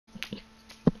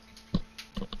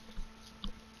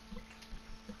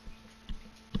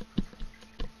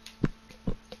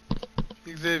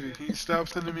Xavier, can you stop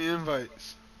sending me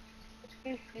invites?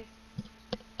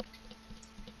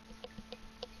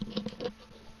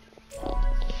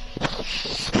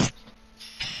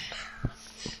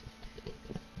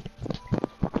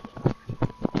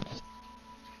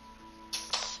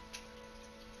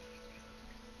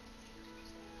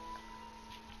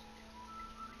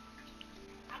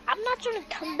 I'm not trying to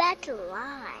come back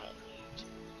alive.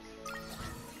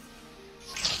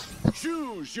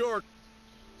 Choose your.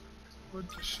 What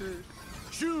the shit?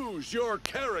 Choose your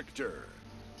character.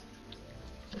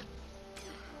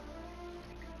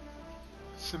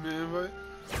 Send me an invite.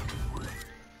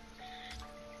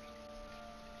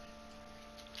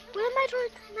 When am I trying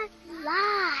to come back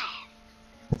alive?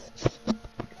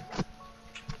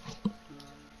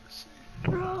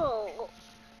 Bro.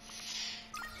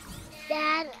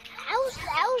 Dad, I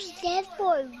was dead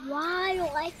for a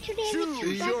while. I couldn't even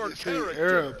Choose your character.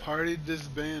 Era party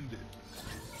disbanded.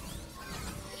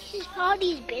 This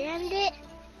party's bandit.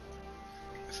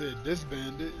 I said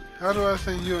disbanded. How do I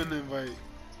send you an invite?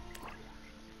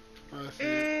 You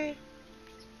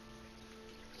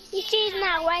see it's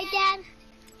not right, Dad?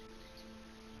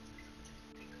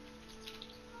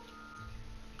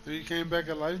 So you came back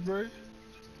alive, bro?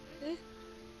 Hmm?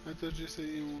 I thought you said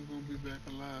you weren't gonna be back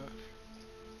alive.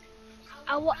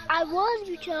 I was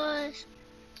because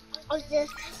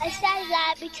I said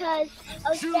that because I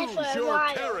was dead for a Choose your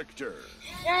while. character.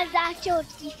 And I was actually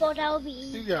default I would be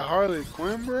easy. You got Harley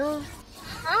Quinn, bro?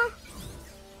 Huh?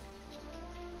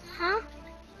 Huh?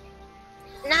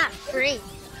 Not free.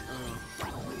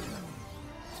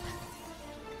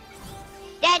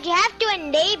 Dad, you have to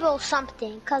enable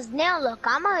something, cause now look,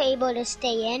 I'm not able to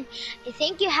stay in. I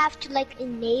think you have to like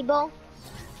enable.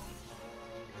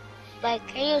 Like,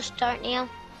 can you start now?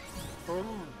 Hold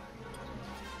on.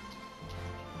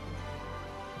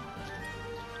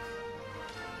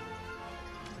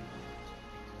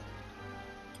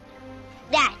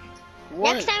 Dad,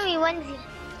 What? next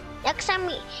time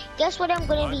we, guess what I'm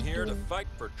gonna be I'm here to doing? fight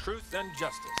for truth and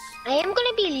justice. I am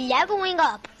gonna be leveling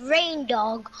up Rain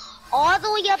Dog all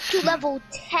the way up to level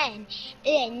 10. And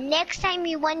then next time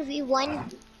you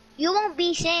 1v1, you won't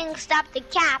be saying stop the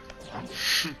cap.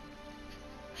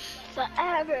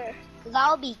 Forever. Cause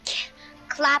I'll be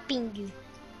clapping you.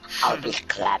 I'll be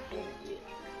clapping you.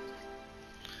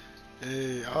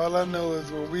 Hey, all I know is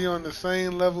when we on the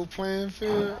same level playing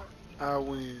field, I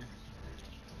win.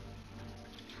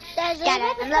 Does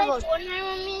anyone play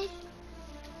Fortnite with me?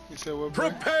 You said what,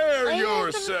 bro? Prepare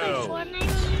yourself.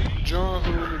 Join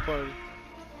who in the party?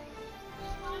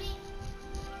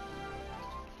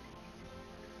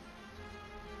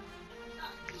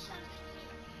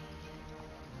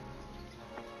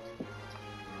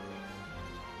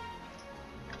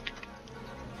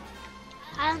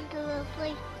 I'm gonna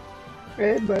play.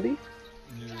 Hey, buddy.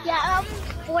 Yeah,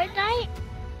 Fortnite.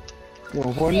 You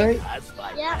want Fortnite?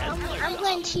 Yeah, I'm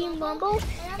playing Team Rumble,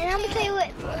 and I'm gonna tell you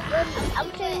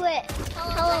what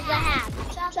colors I have.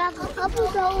 So I have a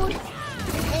purple, gold,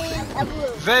 and a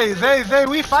blue. Zay,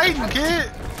 we fighting,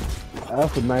 kid.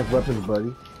 That's some nice weapons, buddy.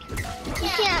 You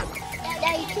can't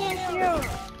hear them.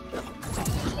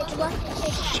 It's what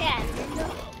it's chat.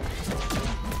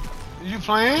 You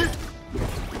playing?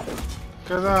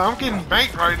 Cause I'm getting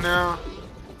banked right now.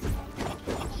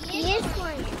 He is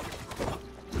playing.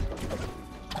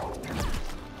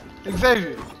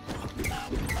 Xavier.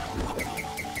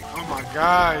 Oh my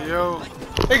god, yo.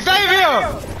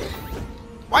 Xavier!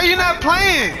 Why you not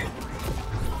playing?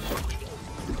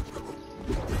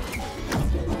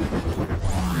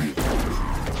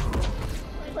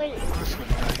 Wait.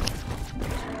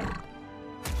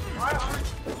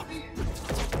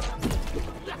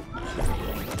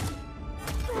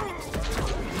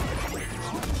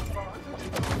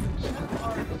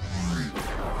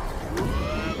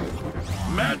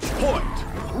 Match point.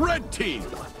 Red team.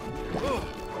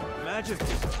 Magic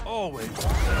is always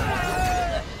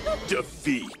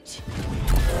Defeat.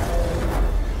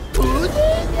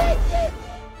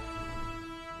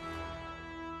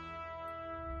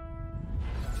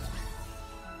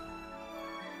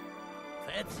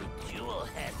 Fancy jewel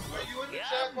head. Are you in the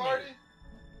chat party?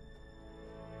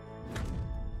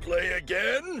 Play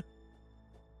again?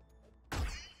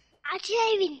 I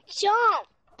can't even jump.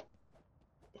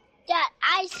 That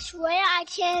I swear I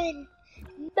can't even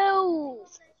move.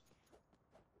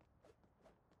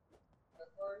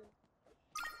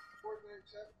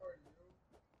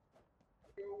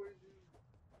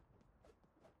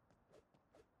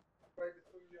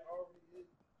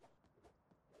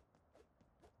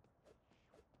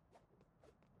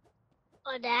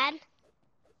 Oh, Dad.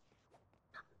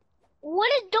 What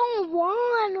is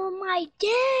going on my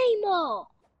game?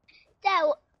 Dad,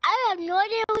 I have no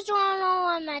idea what's going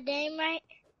on my game, right?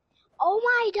 Oh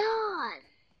my god.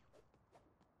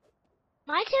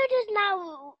 My character's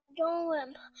not doing what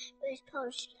it's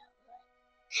supposed to.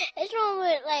 It's wrong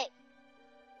with, like,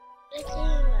 let's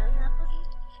see.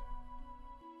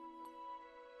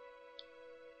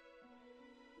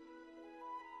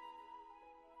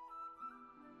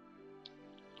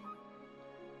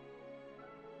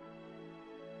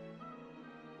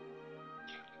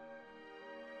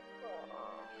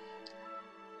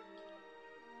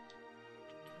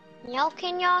 Y'all,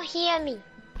 can y'all hear me?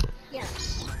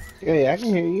 Yes. Yeah, I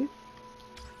can hear you.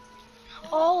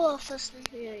 All of us can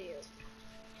hear you.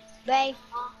 Babe.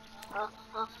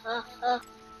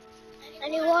 I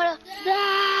need water.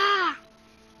 Ah!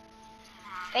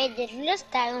 Babe, did you just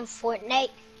die on Fortnite?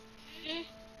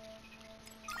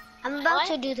 I'm about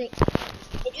to do the...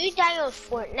 Did you die on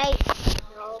Fortnite?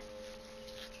 No.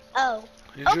 Oh.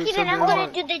 Okay, then I'm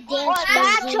gonna do the dance.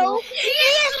 That's too.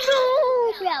 Yes,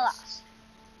 too. Yeah,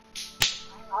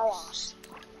 I lost.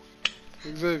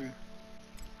 Xavier.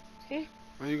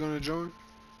 Are you gonna join?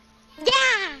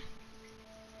 Yeah!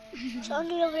 So,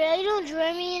 you don't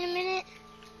join me in a minute?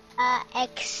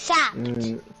 Except.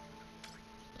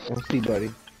 Let's see,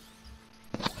 buddy.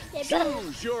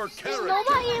 Choose your There's character.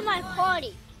 nobody in my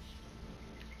party.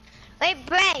 Wait,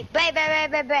 Bray.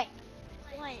 What?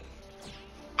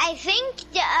 I think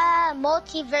the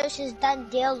MultiVersus is done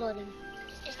downloading.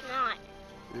 It's not.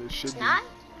 It should It's be. not?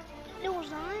 It was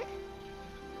not.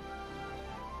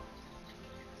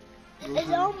 Go It's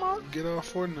ahead. almost. Get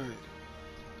off Fortnite.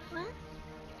 What?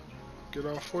 Get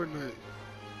off Fortnite.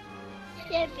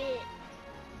 Yeah,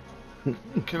 bitch.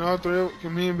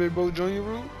 Can me and Babyboat join your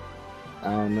room? I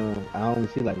don't know. I only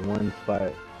see like one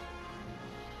spot.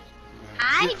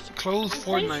 Close I'm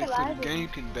pretty Fortnite sure so I the do. game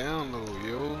can download,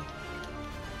 yo. God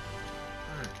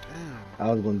damn.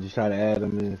 I was gonna just try to add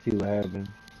them in and see what happened.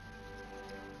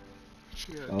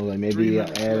 She got I was like, 3 maybe I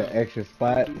minutes add an left. extra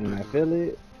spot when I feel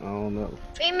it. I don't know.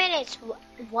 3 minutes.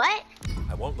 What?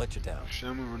 I won't let you down. Shit,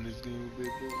 I'm gonna run this game with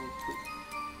Babyboat real quick.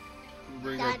 We'll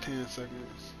bring Dad. out 10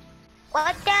 seconds.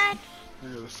 What, Dad? I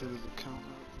gotta set his account up.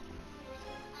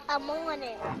 I'm on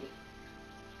it.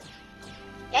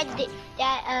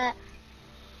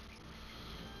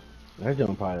 That's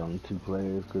doing probably only 2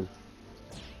 players, cause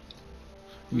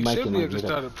We might should can, be like, able to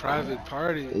make start a private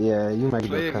party. yeah, you might Play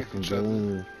do a against custom each other.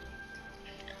 game.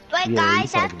 But Yeah,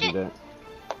 guys, you probably can do after that.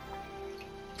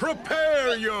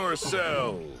 Prepare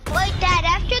yourself. wait, Dad,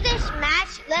 after this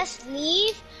match, let's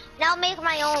leave. And I'll make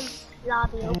my own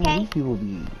lobby, Man, okay? these people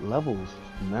be levels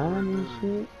 9 and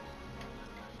shit.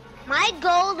 My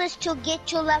goal is to get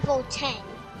to level 10.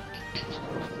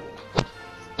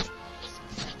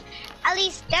 At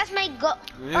least that's my goal.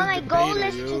 Man, My it's goal beta,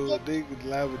 is yo. to get. They would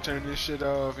liable to turn this shit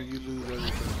off and you lose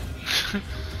everything.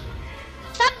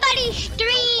 Somebody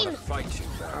stream. Fight you.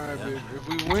 Alright, baby. If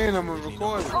we win, I'm gonna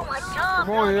record it. Oh my god.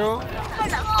 Come on, yo.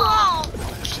 Oh.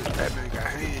 Shit, that man got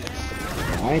hands.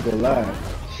 I ain't gonna lie.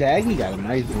 Shaggy got a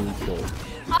nice move though.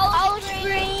 I'll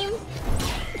stream.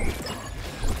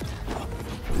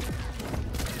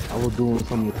 I was doing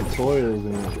some of the tutorials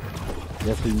and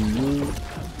that's what you use.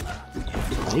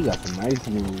 He got some nice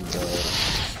moves,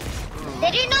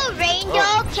 Did you know Rain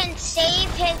Dog can save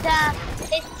his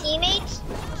teammates?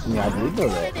 Yeah, I did know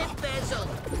that.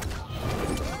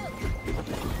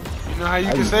 You know how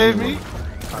you can save me?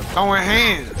 By throwing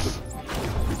hands.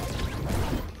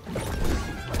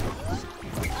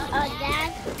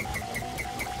 Dad.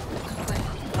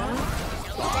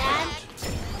 Dad.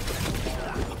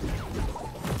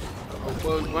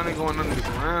 Bugs Bunny going under the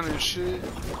ground and shit.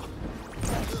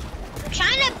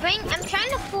 I'm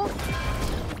trying to pull.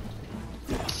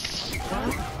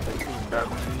 Got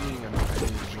me, he ain't got no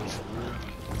hands, yo, for real.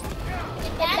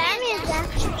 The damage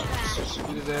actually.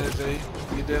 Get his ass, A.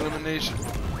 Get the elimination.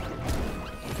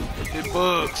 Hit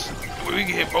Bugs. We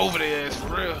can hit both of their ass, for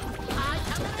real.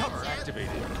 Cover activated.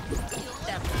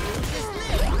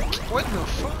 What the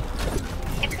fuck?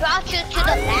 It brought you to the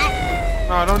back.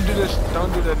 No, don't do this.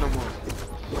 Don't do that no more.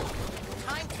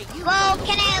 Well,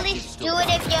 can I at least do it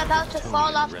if you're about to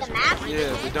fall off the map?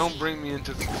 Yeah, but don't bring me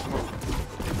into the smoke.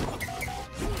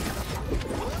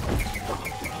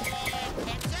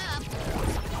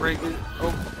 Break it.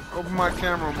 Open my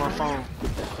camera on my phone.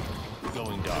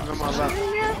 Going Look dark. at my lap.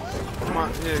 Look at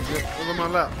my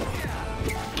lap.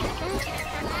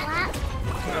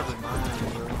 Never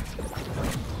mind, bro.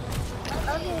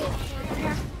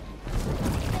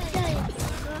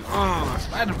 Oh,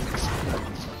 Spider-Man.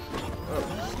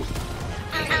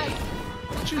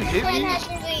 Did you hit me?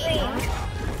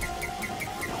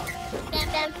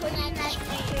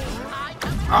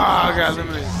 Ah, I got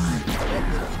eliminated.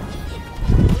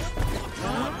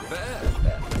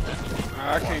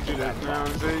 I can't do that now,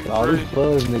 Zay. Oh, this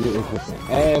Buzz nigga is with an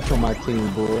ass on my team,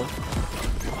 boy. And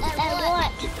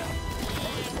what?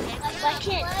 I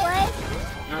can't play?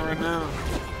 Not right now.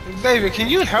 David, can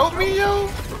you help me, yo?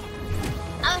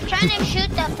 I was trying to shoot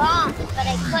the bomb, but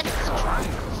I couldn't.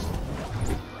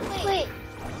 Wait.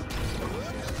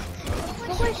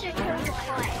 What was your turn to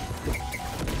play?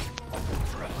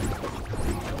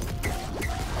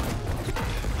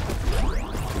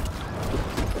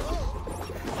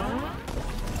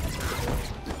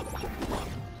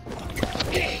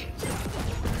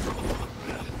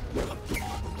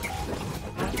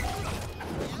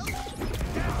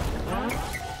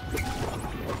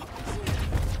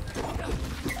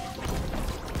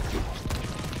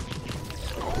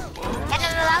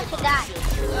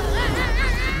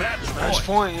 Match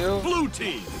point, yo. Blue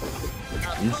team.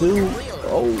 You too?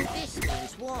 Oh.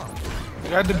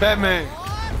 Got the Batman.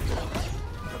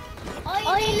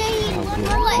 Oh, you know I'm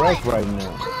getting wrecked right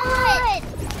now.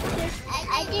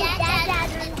 I did that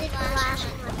on the last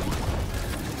one.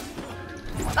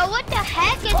 Oh, what the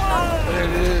heck is There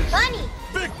it is. funny?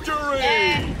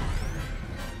 Victory.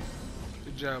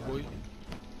 Good job, boy.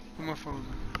 Put my phone on.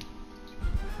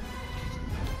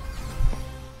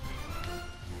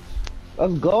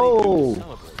 Let's go.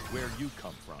 Celebrate where you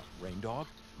come from, Rain Dog.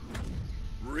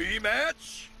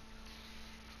 Rematch.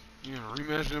 Yeah,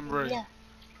 rematch them break. Yeah.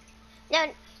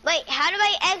 No, wait, how do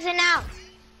I exit out?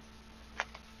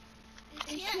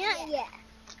 You can't yet.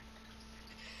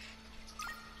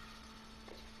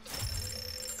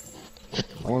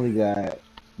 Only got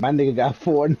my nigga got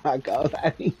 4 knockouts. I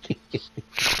didn't get it.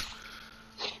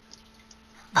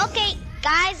 Okay,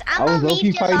 guys, I'm I was gonna low-key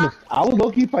leave this fighting. off. I was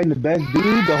low-key fighting the best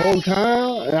dude the whole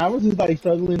time, and I was just like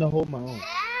struggling to hold my own.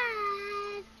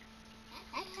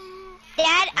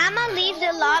 Dad, I'm gonna leave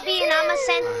the lobby and I'm gonna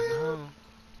send.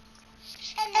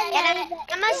 And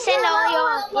I'm gonna send all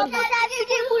y'all. Oh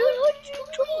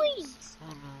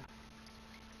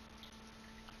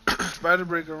no. Spider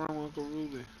break around with Uncle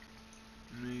Rudy.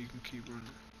 And then you can keep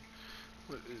running.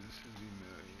 What is his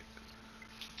email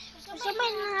yet?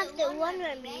 Somebody don't have the one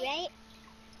with me, right?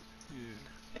 Yeah.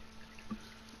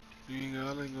 I ain't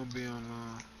gonna be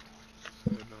online.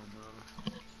 So it don't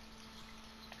matter.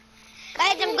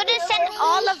 Guys, I'm gonna send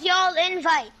all of y'all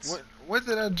invites. What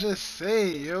did I just say,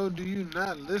 yo? Do you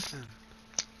not listen?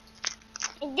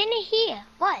 I didn't hear.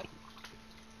 What?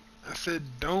 I said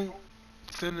don't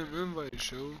send him invites,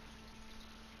 yo.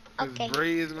 Cause Okay.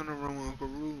 Bray is gonna run with Uncle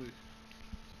Rudy.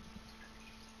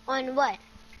 On what?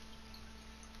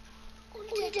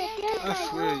 I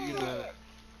swear you not.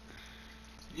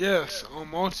 Yes, on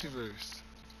MultiVersus.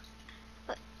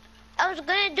 I was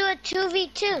gonna do a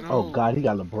 2v2. No. Oh God, he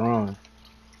got LeBron.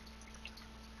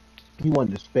 He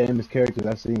wanted to spam his characters.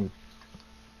 I seen.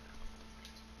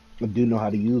 I do know how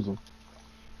to use them.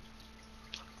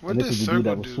 What And this does is the dude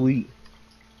Circle that was do? sweet.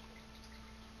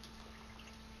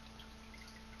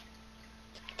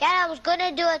 Dad, I was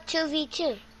gonna do a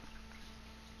 2v2.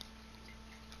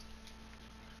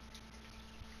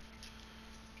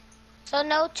 So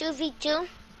no 2v2?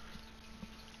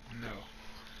 No.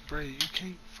 Bray, you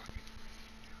can't fucking...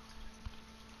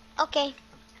 Okay.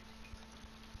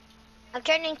 I'm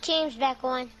turning teams back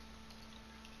on.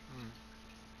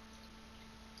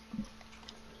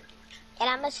 And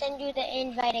I'm gonna send you the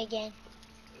invite again.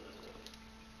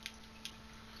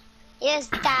 Yes,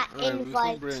 that Alright, we'll invite.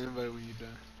 send Bray an invite when you're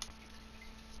done.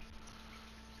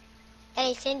 And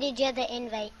I send you the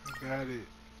invite. Got it.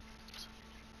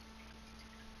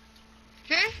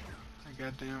 Huh? I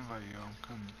got the invite, yo. I'm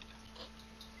coming.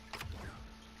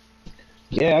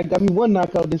 Yeah, I got me 1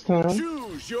 knockout this time.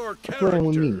 Choose your Playing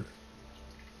with me. character.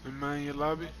 Am I in your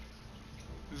lobby?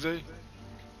 Zay?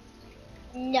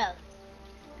 No.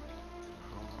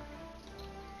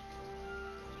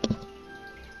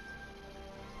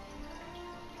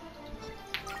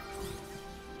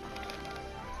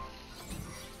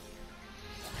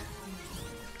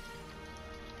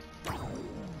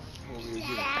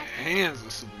 Hands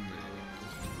of Superman.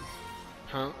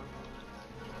 Huh?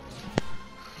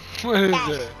 What is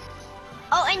that?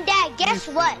 Oh, and Dad, guess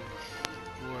what?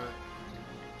 What?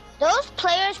 Those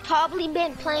players probably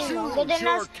been playing longer than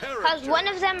your us, because one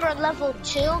of them were level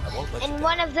 2 and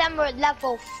one of them were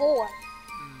level 4.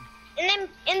 And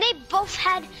they both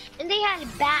had, and they had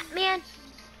Batman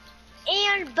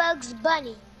and Bugs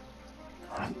Bunny.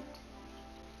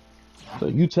 So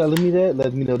you telling me that?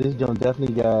 Let me know this joint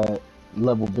definitely got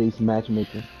level-based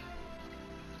matchmaking.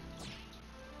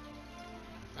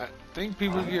 I think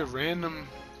people get random.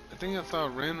 I think I saw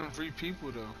random free people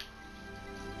though.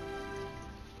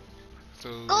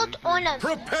 So Gold on him.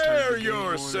 Prepare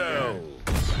yourself.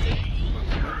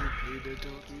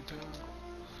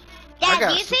 Dad,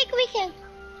 do you think we can?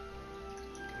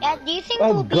 Dad, do you think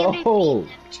Let's we'll be able to go. beat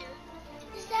them too?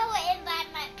 This is how I invite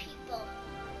my people.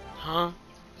 Huh?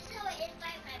 This is how I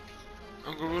invite my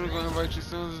people. Uncle Rudy gonna invite you as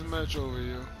soon as this match over,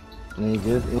 yo. And it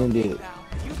just ended.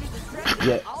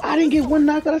 Yeah, I didn't get one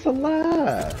knockout. That's a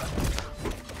lie.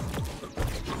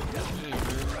 Hey,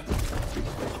 man.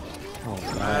 Oh,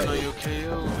 I know right. your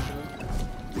KO,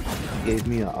 shit. Gave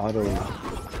me an auto. I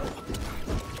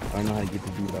don't know how to get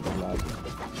the dude up and lock.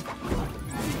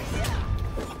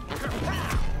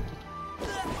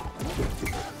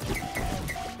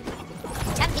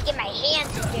 Time to get my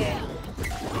hands dirty.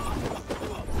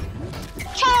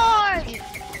 Charge!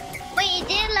 Wait, you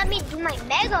didn't let me do my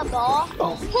Mega Ball.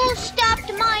 Oh. Who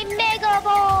stopped my Mega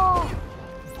Ball?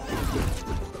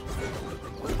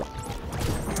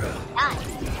 Die.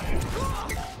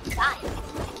 Die.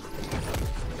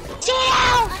 Sit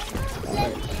down!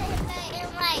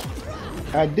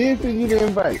 I did send you the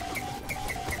invite.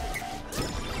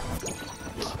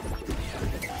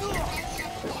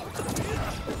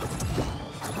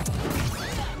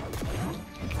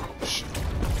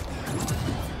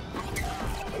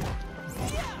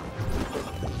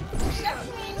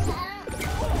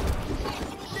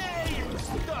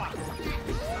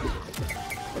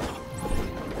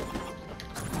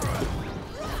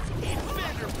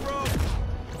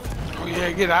 Oh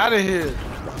yeah, get out of here.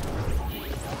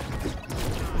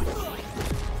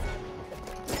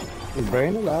 Is Bray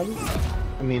in the lobby?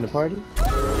 I mean the party?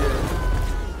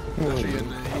 That's your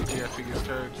name. He got to pick his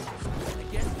character.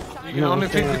 You can only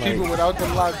pick the people without the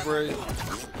lock, Bray.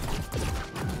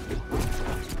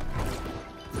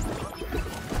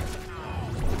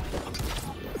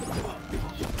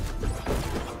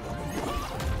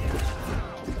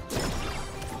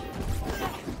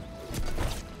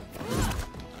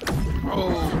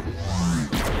 Oh.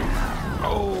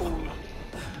 Oh.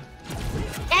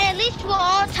 And at least we're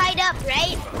all tied up,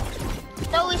 right?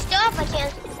 So we still have a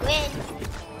chance to win,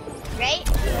 right?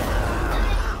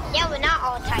 Yeah, we're not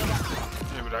all tied up.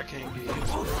 Yeah, but I can't get hit.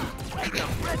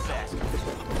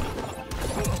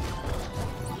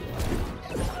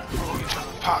 Oh, you trying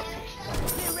to pop me.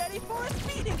 Get ready for a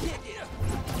speeding kick.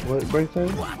 What Bray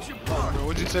said? Watch your part.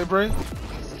 What'd you say, Bray? I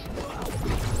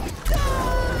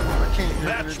can't hear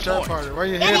you in the chat party. Why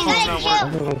your Daddy, headphones not let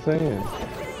working? That's what I'm saying.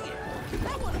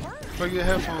 Plug your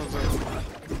headphones up.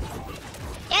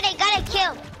 Yeah, they gotta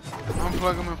kill.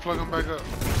 Unplug them and plug them back up.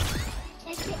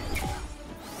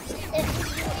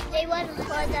 They wasn't for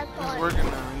that It's part. working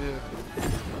now, yeah.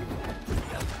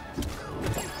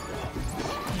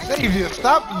 Xavier,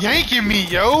 stop yanking me,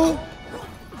 yo!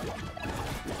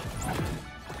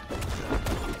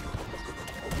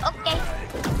 Okay.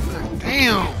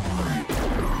 Damn!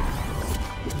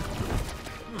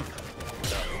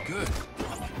 Good.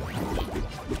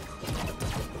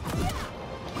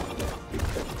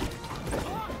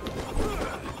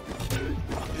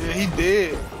 Yeah, he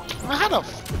did. Man, how the f...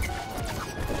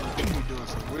 You be doing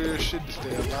some weird shit to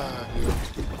stay alive, yo.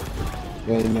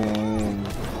 Hey man.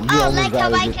 You Oh, almost like how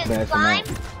gotta I just can bash him climb?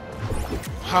 out.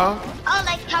 Huh? Oh,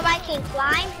 like how I can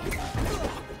climb?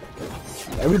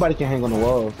 Everybody can hang on the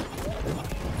walls.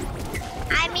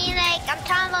 I mean, like, I'm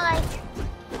talking about,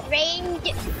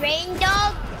 like, rain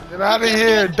dog. Get out of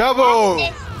here, double!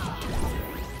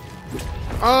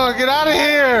 Oh, get out of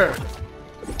here!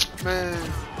 Man.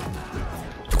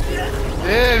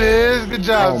 There it is. Good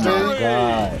job, Oh my Zay.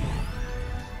 god.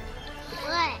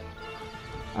 What?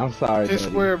 I'm sorry, It's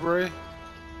buddy. square, Bray.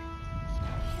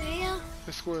 Real?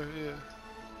 It's square, yeah.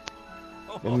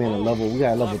 That man a level, we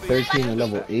got level 13 and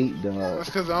level 8, dog. That's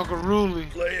because of Uncle Ruley.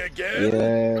 Play again.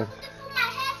 Yeah.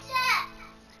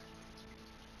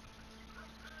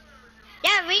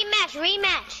 Yeah,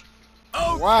 rematch.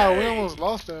 Okay. Wow, we almost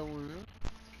lost that one.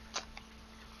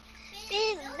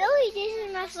 Billy, this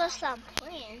is my first time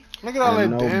playing. Look at all I that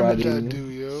know, damage I buddy. do,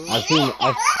 yo. I seen it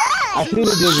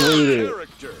just waited.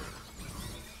 Character.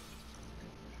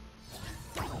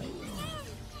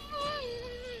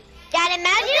 Dad,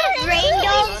 imagine if Rain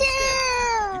Dog.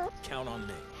 Count on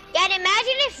me. Dad,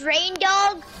 imagine if Rain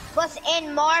Dog was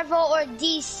in Marvel or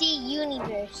DC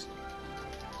universe.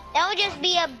 That would just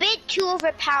be a bit too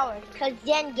overpowered. Cause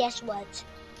then, guess what?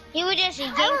 He would just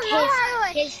yank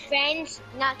his friends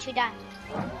not to die.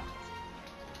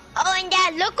 Oh, and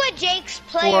Dad, look what Jake's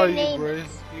Who are player you, name Bray? is.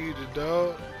 You the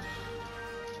dog?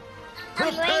 I'm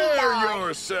Rain Prepare Dog.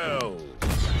 yourselves.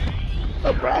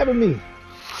 Stop bribing me.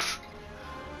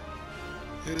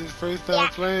 It's his first time Yeah.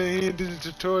 playing. He did the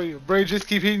tutorial. Bray, just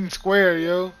keep hitting square,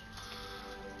 yo.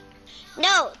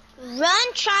 No,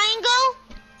 run triangle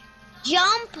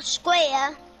jump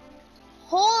square,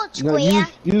 hold No, square.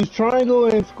 use triangle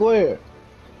and square.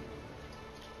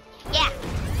 Yeah,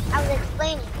 I was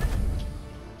explaining.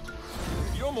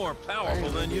 You're more powerful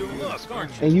than you look,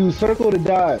 aren't you? And use circle to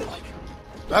dodge.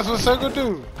 That's what circle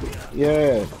do.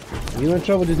 Yeah. You in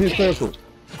trouble, just hit circle.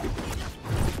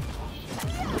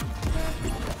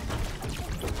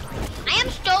 I am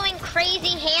throwing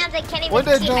crazy hands. I can't even What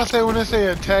that see John my- say when they say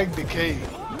attack decay?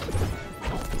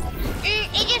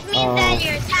 It just means that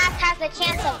your attack has a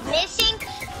chance of missing,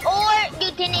 or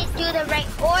you didn't do the right,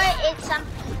 or it's some,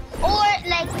 or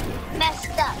like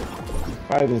messed up,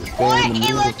 Probably or spam the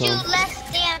it move will or do something.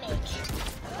 less damage,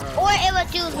 or it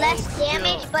will do less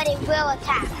damage, but it will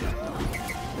attack.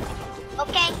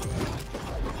 Okay.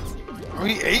 Oh,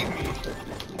 he ate me.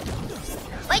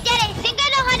 Wait, Dad, I think I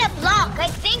know how to block. I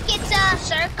think it's a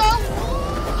circle.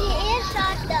 It is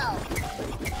shot though.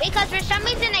 Because for some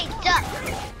reason I duck.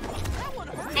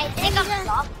 I think I'm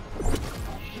blocked.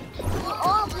 We're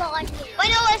all blocking. Wait,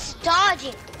 no, it's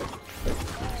dodging.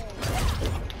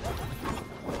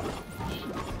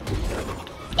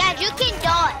 Dad, you can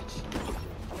dodge.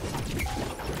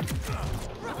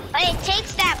 But it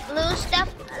takes that blue stuff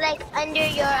like under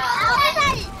your. How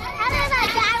did I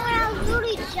die when I was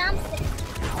literally jumping?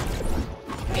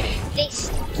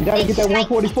 You gotta get that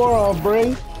 144 off,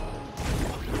 Bray.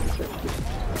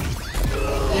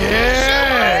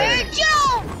 Yeah.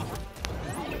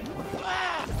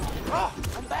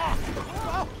 I'm back.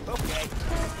 Oh, okay.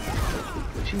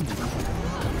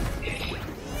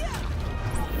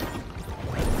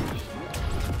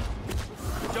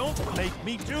 Don't make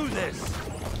me do this.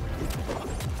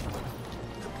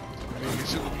 Nigga,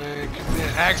 Superman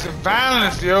commit acts of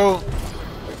violence, yo.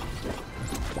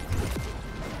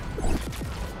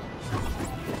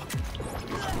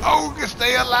 Oh, can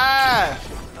stay alive.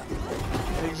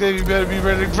 Xavier better be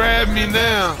ready to grab me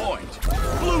now. Point.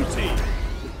 Blue team.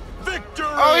 Victory.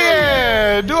 Oh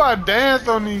yeah, do I dance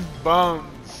on these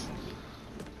bums?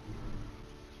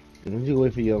 Don't you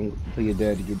wait for your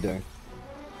dad to get done.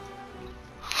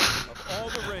 Of all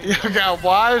the rain You got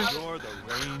washed? you're the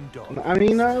rain dog. I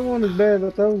mean, I wasn't as bad as I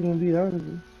thought it was gonna be,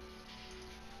 honestly.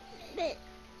 But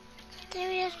did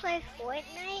we just play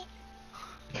Fortnite?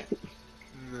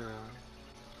 No.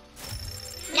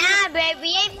 Nah, babe, we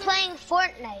ain't playing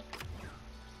Fortnite.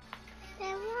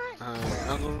 Then what?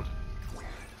 Uncle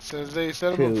says they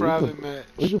set up Chill, a we private can- match.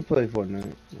 We can play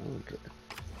Fortnite. Okay.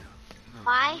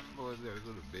 Why? Boys gotta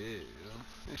go to bed, yo.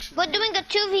 They should- We're doing a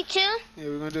 2v2? Yeah,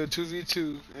 we're gonna do a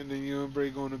 2v2, and then you and Bray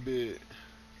going to bed.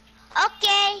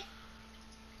 Okay.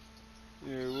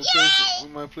 Yeah, we'll Yay! play. We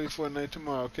might play Fortnite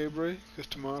tomorrow, okay, Bray? Cause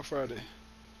tomorrow Friday.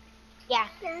 Yeah.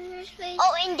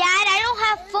 Oh, and Dad, I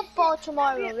don't have football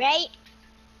tomorrow, right?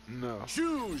 No.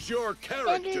 Choose your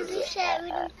character. said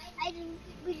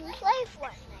we didn't play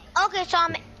Fortnite. Okay, so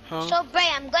Huh? so Bray,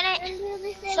 I'm gonna,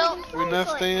 so, We're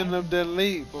not staying up that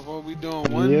late before we doing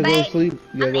one. You gotta go Bye. to sleep.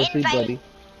 You gotta I'm go to sleep, inviting- buddy.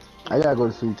 I gotta go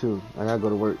to sleep too. I gotta go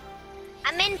to work.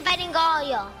 I'm inviting all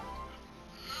y'all.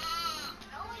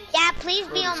 Yeah, please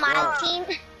be on my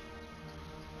team.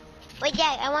 Wait,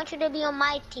 Dad, I want you to be on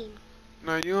my team.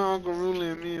 Now you and Uncle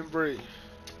Ruley and me and Bray.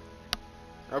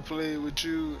 I played with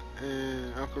you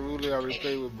and Uncle Ruley. I already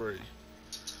played with Bray.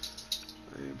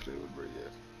 I ain't played with Bray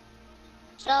yet.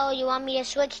 So, you want me to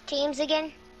switch teams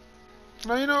again?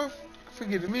 No, you know,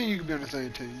 forget it. Me and you can be on the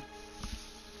same team.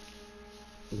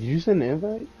 Did you send the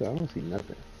invite? I don't see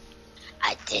nothing.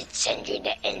 I did send you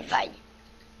the invite.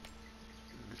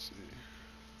 Let me see.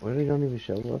 Where they don't even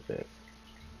show up at?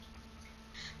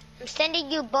 I'm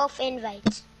sending you both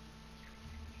invites.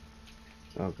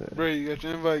 Okay. Bray, you got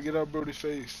your invite. Get out Brody's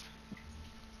face.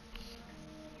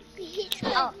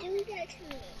 Oh.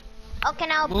 Okay,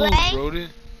 now Move, Bray. Brody.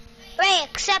 Bray,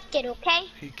 accept it, okay?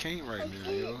 He can't right now,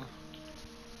 yo.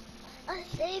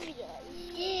 Xavier,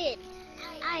 did.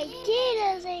 I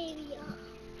did, Xavier.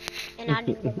 And I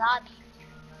did the lobby.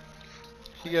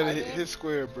 He gotta hit his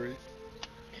square, Bray.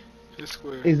 His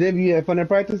square. Is Xavier had fun at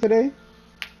practice today?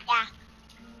 Yeah.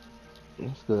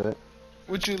 That's good.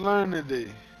 What you learned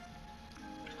today?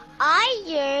 I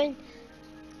learned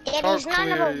that Talk it's not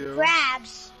clear, about yo.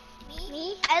 grabs.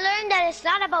 Me? I learned that it's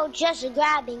not about just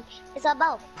grabbing. It's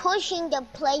about pushing the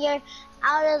player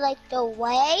out of like the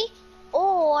way,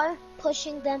 or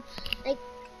pushing them like,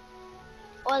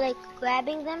 or like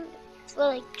grabbing them for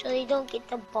like so they don't get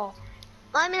the ball.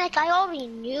 I mean, like I already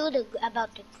knew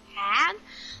about the grab,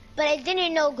 but I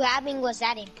didn't know grabbing was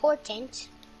that important.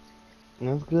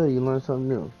 That's good. You learned something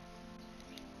new.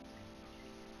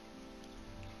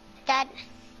 That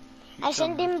I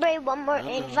sent him Bray one more I know.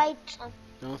 invite.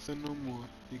 Don't say no more.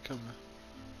 He coming.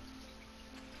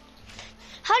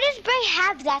 How does Bray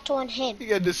have that on him? He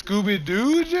got the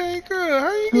Scooby-Doo, Jacob.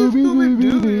 How you get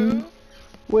Scooby-Doo, yo?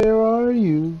 Where are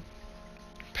you?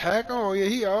 Pack on. Yeah,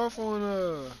 he off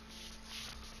on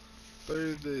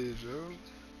Thursdays, yo.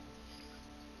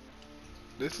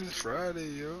 This is Friday,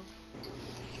 yo.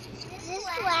 Is this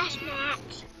the last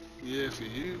match? Yeah, for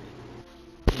you.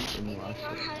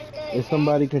 Is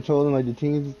somebody controlling like the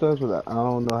teams and stuff? Cause I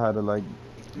don't know how to like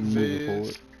move it forward.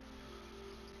 Fizz.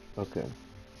 Okay.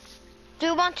 Do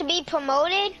you want to be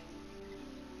promoted?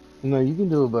 No, you can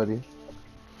do it, buddy.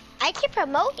 I can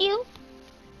promote you.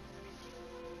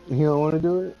 You don't want to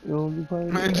do it? You don't want to be part of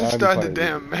it? Man, just start the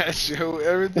damn match, yo.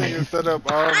 Everything is set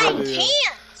up I already.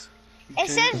 can't. It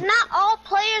says not all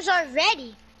players are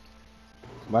ready.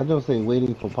 I don't say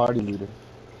waiting for party leader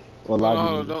or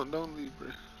lobby leader. Don't leave, bro.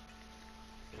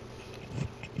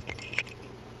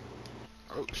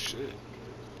 Oh shit.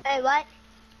 Hey, what?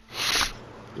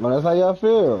 Well, that's how y'all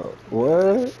feel.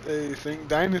 What? Hey, think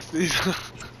dynasties.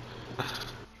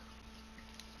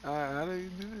 How do you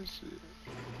do this shit?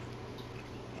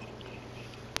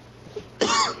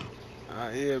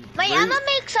 Yeah. Wait, I'm gonna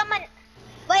make someone.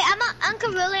 Wait,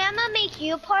 Uncle Willie, I'm gonna make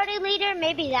you party leader.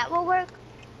 Maybe that will work.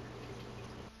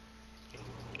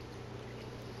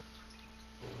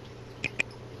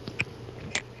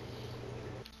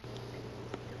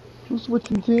 Who's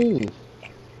switching teams?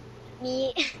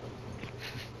 Me.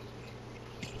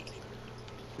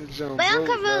 Wait,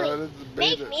 Uncle Willie,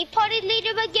 make me party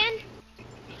leader again.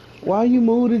 Why you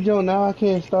moved it, Joe? Now I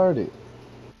can't start it.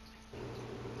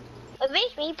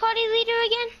 Make me party leader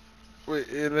again. Wait,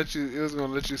 it was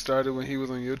gonna let you start it when he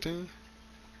was on your team?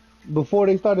 Before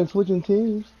they started switching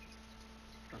teams.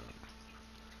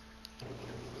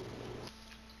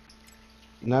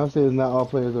 Now it says not all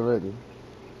players are ready.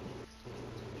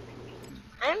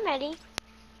 I'm ready.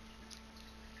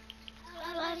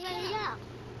 I'm ready now.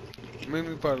 Make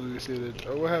me part of this shit.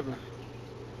 Oh, what happened?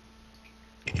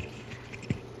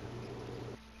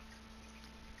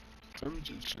 Something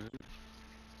just changed.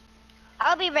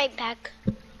 I'll be right back.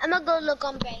 I'm gonna go look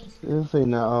on Braze. It say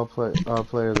not all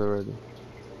players are ready.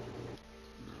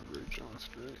 No, Ray John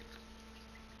straight.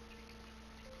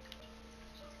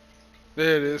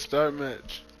 There it is. Start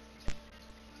match.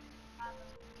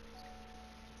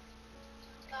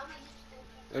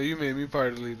 Oh, you made me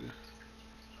party leader.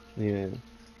 Yeah.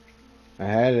 I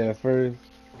had it at first.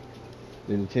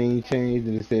 Then the team changed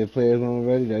and it said players aren't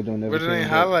ready. That don't never But it ain't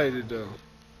change. highlighted though.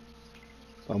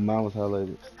 Oh, mine was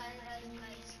highlighted.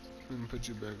 Let me put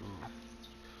you back on.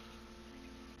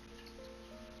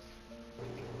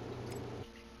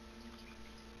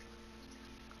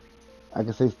 I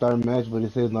can say start match, but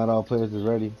it says not all players is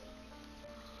ready.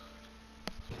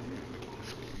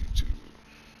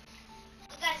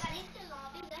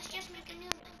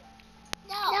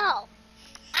 No.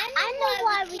 I know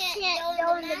why we can't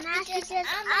go in the match because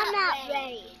I'm not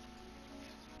ready.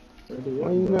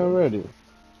 Why you not ready?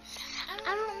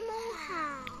 I don't know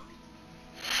how.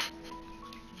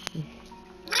 Wait,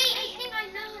 I think I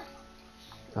know.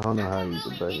 I don't know how you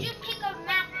can play Did it. you pick a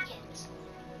map yet?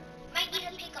 Might need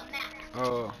to pick a map.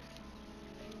 Oh.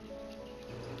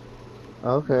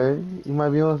 Okay, you might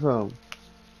be on something.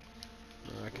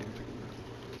 No, I can't pick it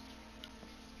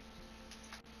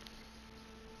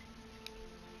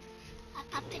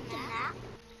I picked a map.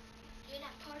 You're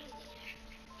not party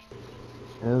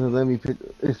leader. It doesn't let me pick.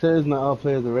 It says not all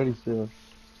players are ready still.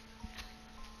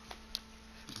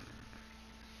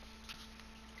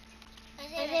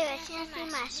 Is there a chance for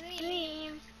my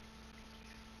stream?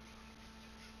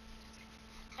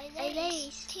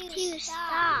 Is to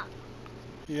stop?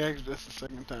 He asked us the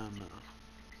second time now.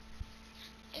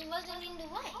 It wasn't in the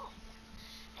way.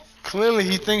 Clearly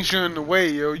he thinks you're in the way,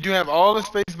 yo. You have all the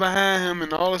space behind him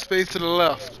and all the space to the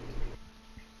left.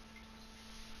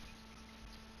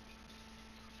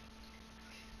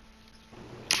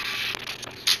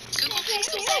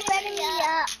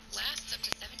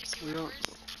 We don't.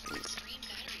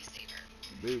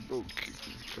 Babyboat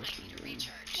keeping pressing game.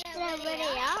 Hello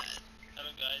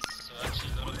guys, so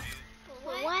actually a lot of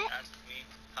you What? asked me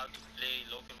how to play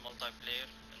local multiplayer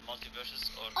and MultiVersus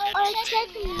or Check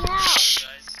me out.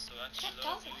 guys, so actually a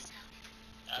lot of you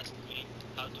asked me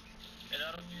how to. A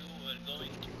lot of you were going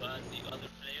to ban the other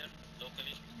player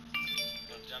locally.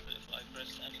 For example, if I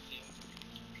press anything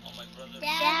on my brother's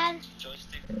Dad,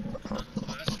 joystick, it doesn't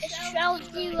work. it's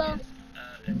 12-0.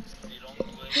 It's the wrong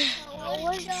way.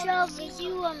 What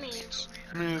 12-0 means?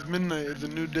 I mean, it's midnight. It's a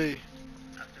new day.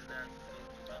 After that, go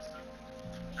to custom.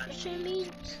 What it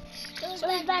means? So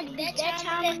it's like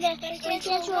bedtime and then when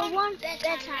kids were 1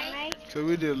 bedtime, right? So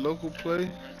we did local play.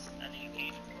 Press any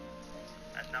key,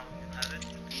 and now you have it.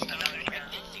 And now you can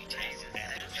raise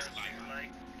it.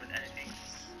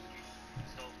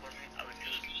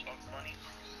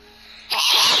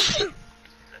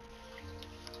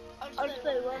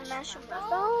 crash on my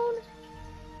phone.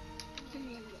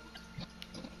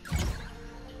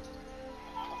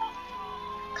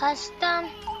 Custom.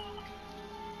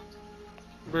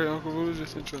 Bray, Uncle Ruler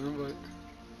just sent you an invite.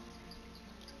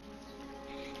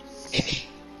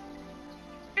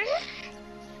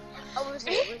 Oh, was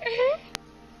it?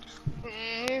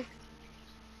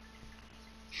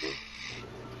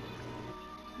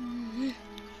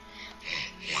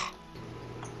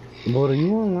 Boy, are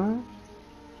you online?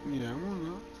 Yeah, I'm on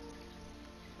that.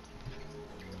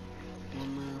 My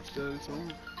man status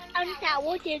on. I'm not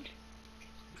watching.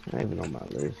 I ain't even on my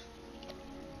list.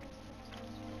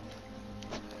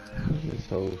 It's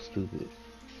so stupid.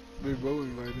 Big Bo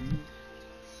invited me.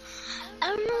 I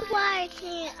don't know why I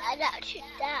can't. I got shit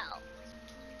down.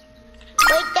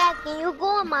 Wait, Dad, can you go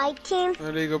on my team?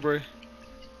 Oh, there you go, Bray.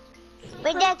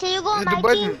 Wait, Dad, can you go on Hit my the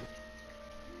button. team?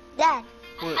 Dad,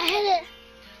 What? I hit it.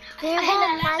 Can you go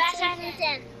on my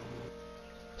team?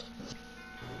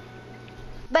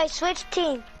 But switch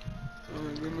team.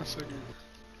 Give me a second.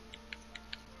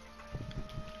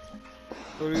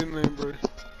 What is your name, Bray?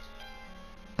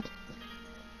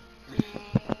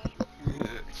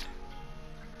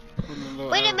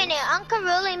 Wait a minute, Uncle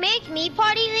really make me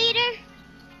party leader?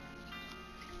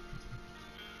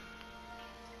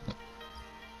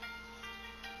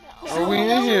 Are we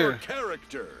in here?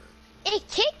 Character. It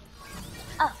kicked?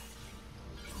 Oh.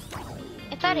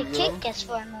 I thought There it you kicked go. us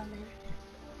for a moment.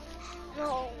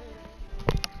 No.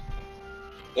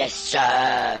 Yes, sir.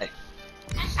 As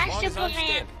I'm long as I'm Superman.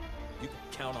 standing, you can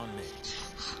count on me.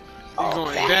 You're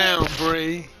going down,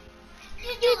 Bray.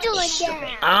 You do it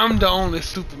down. I'm the only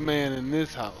Superman in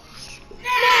this house.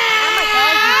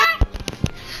 I'm a dog.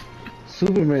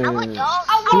 Superman. I'm a dog.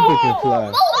 Super can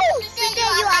fly. Oh,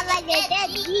 you are like a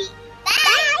deadbeat.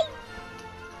 Bye.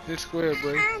 Hit square,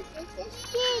 Bray.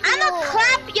 I'ma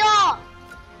clap y'all.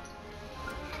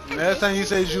 Last time you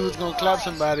said you was gonna clap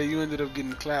somebody, you ended up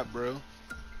getting clapped, bro.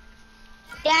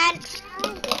 Dad,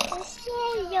 that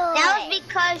was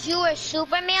because you were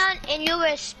Superman and you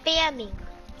were spamming.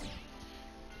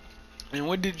 And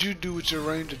what did you do with your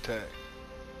range attack?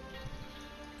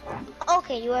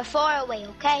 Okay, you were far away,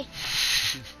 okay?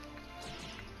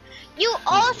 You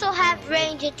also have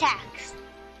range attacks.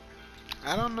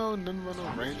 I don't know nothing about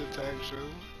no range attack, show.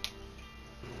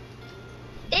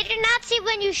 Did you not see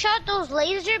when you shot those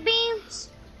laser beams?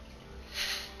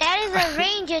 That is a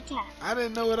range attack. I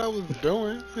didn't know what I was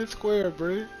doing. Hit square,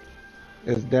 Bray.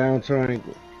 It's down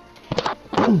triangle.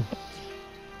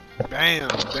 Bam,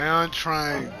 down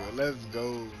triangle. Let's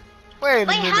go. Wait a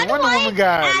Wait, how minute. do Wonder I Woman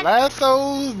got add-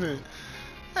 lassos and.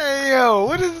 Hey yo,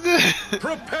 what is this?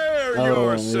 Prepare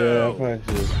Oh, yourself. yeah, I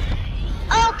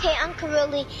you. Okay, Uncle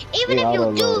Willie. Even Yeah, if you I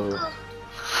don't do know. go,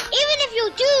 even if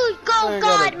you do go I ain't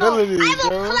got God mode, I abilities,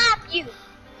 will yo. clap you.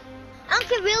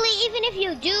 Uncle Willie, even if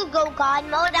you do go God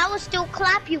mode, I will still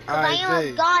clap you because I Alright, am Jay.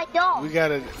 a God dog. We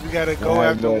gotta go Alright,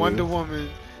 after buddy. Wonder Woman,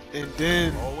 and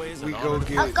then Always we an go honor.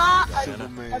 get A God, a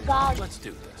Superman. God. Let's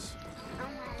do this.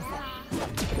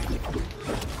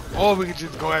 Or we could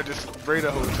just go after Bray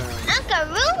the whole time.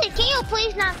 Uncle Willie, can you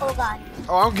please not go God?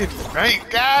 Oh, I'm getting banked,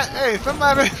 God. Hey,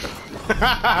 somebody.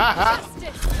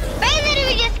 Ray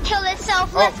literally just killed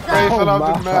itself. Oh, Let's Bray go. fell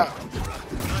off the my. map.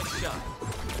 Nice shot.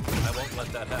 I won't let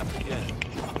that happen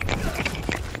again.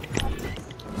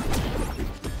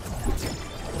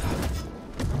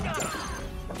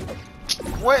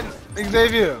 What,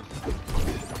 Xavier?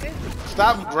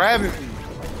 Stop grabbing me.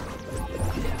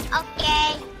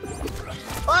 Okay.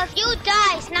 Well, if you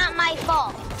die, it's not my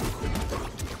fault.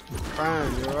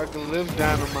 Fine, yo. I can live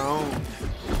down on my own.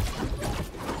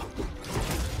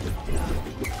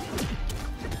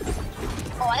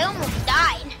 Oh, I almost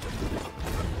died.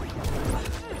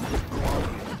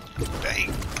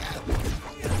 Dang.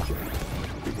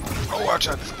 Oh, I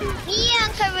tried to steal. Me,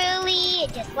 Uncle Willie, I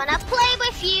just wanna play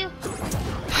with you.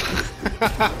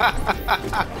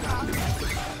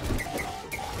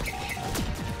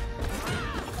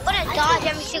 Wanna dodge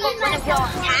every single one of your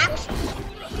attacks?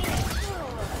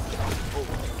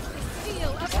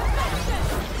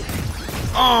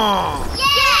 Oh,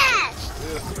 Yes!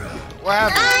 what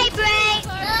happened? Bye, Bray!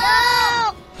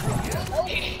 No!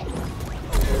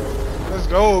 Let's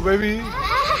go, baby.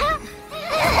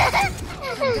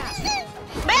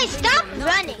 Bray, stop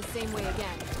running.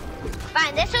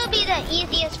 Fine, this will be the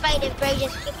easiest fight if Bray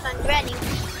just keeps on running,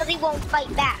 because he won't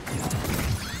fight back.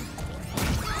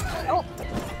 Oh.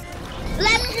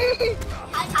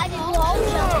 I didn't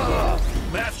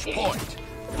hold Match point.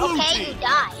 you. Okay, you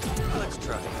died. Let's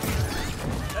try it.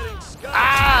 Heading sky.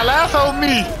 Ah, lasso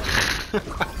me.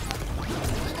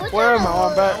 Where am I?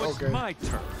 On back? Now it's Okay. my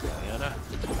turn, Diana.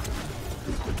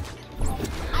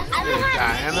 I don't have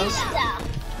Diana. pizza.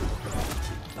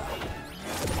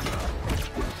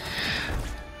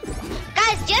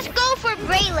 Guys, just go for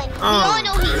Braylon. We all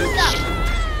know he sucks.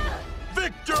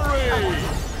 Victory!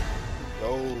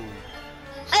 Oh.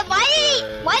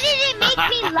 Why did it make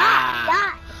me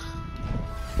laugh?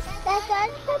 That's a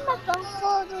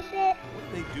little bit.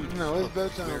 They do No, it's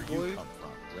bedtime, where boy. you come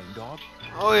from, Rain Dog.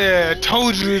 Oh yeah, I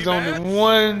told you there's only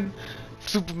one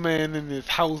Superman in this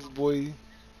house, boy.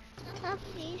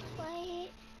 Please play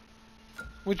it.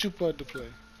 What you about to play?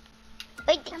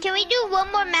 Wait, can we do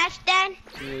one more match, Dan?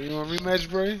 Yeah, you want rematch,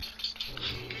 Bray?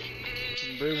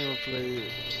 Bray wanna play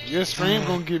it. Your stream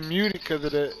gonna get muted because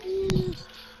of that.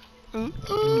 Ooh,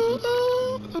 ooh,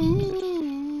 ooh,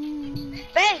 ooh.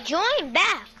 Bray, join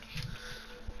back.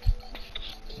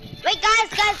 Wait,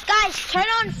 guys, turn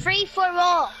on free for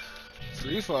all.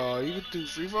 Free fall? You can do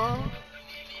free fall?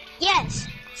 Yes,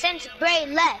 since Bray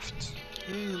left.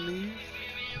 He ain't leave.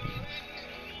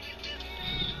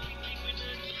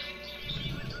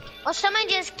 Or someone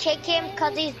just kick him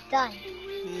because he's done.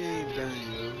 He ain't done,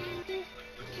 yo.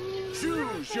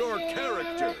 Choose your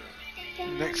character.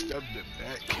 Next up the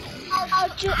back. I'll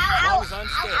play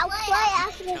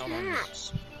after this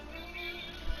match.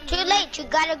 Too late, you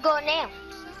gotta go now.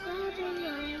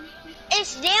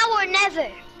 It's now or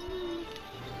never.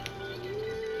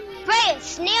 Bray,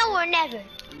 it's now or never.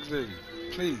 Exactly.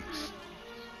 Please.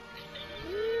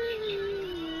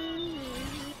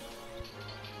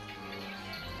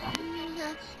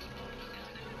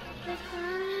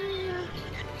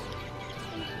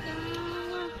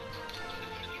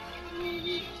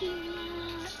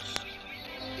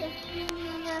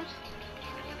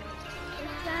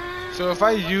 So if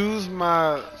I use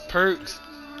my perks,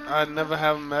 I never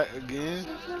have them back again?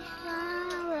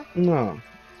 No.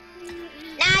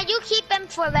 Nah, you keep them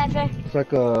forever. It's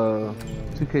like a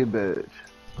 2K badge.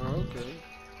 Oh, okay.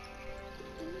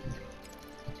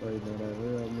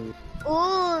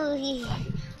 Ooh.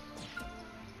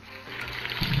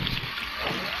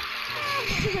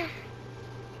 Yeah.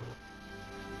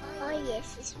 Oh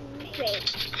yes, it's great.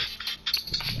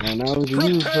 And now we can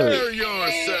use Prepare perks.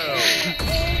 yourself.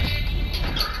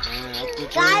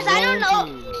 Guys, I don't know.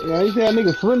 Yeah, you see that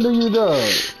nigga slender you, dog.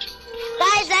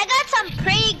 Guys, I got some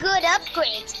pretty good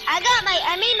upgrades. I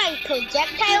made my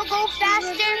projectile go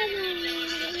faster,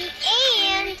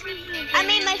 and I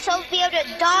made myself be able to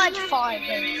dodge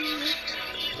farther.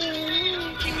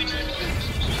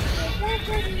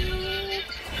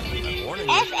 Warning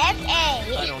you,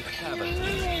 FFA. I don't have it.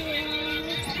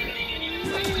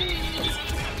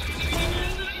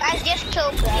 Guys, just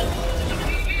kill Greg.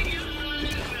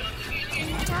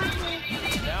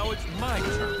 Now it's my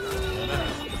turn.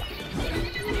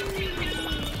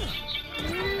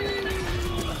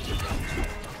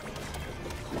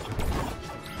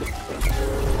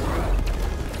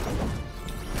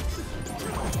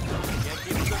 Can't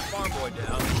keep a good farm boy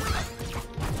down.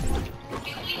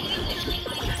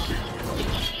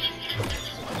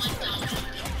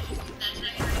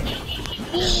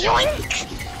 Yoink!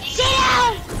 Sit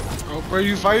down! Oh, where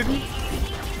you fighting?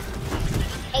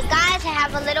 Hey guys, I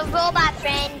have a little robot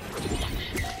friend.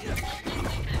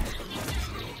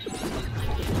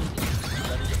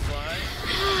 Ready to fly?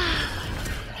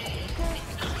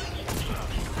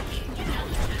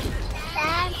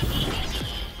 Dad.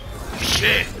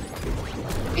 Shit!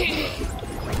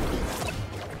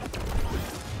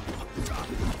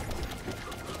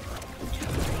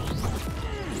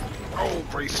 Oh,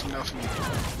 Bray snuffed me.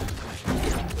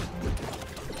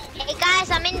 Hey guys,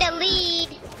 I'm in the lead.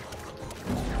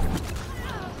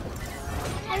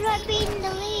 I'm not beating the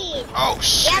lead. Oh, You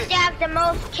shit! have to have the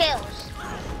most kills.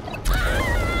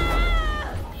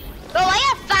 Bro, I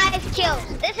have 5 kills.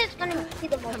 This is gonna be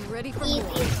the most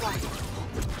easiest one.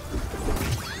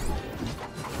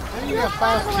 How you got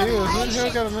 5 kills? Who the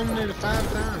hell got eliminated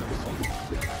 5 times?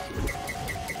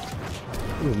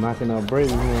 He was knocking out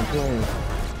Brady when he wasn't playing.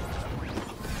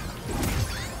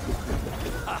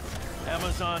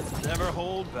 Amazons never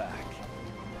hold back.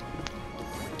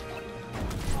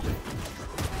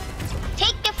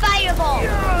 Take the fireball.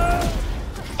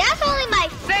 That's only my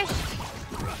first.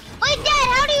 Wait, Dad,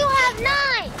 how do you have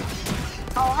 9?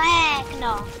 Oh, heck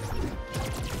no.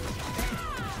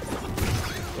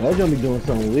 That gonna be doing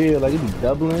something weird, like it be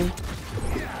doubling.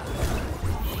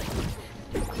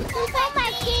 Who's on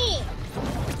my team?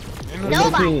 Ain't no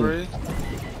Nobody. team, Bray.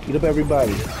 Get up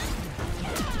everybody.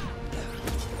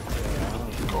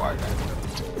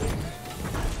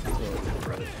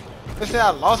 They say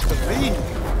I lost the lead.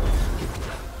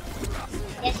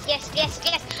 Yes.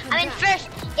 I'm in first.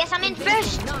 Yes, I'm in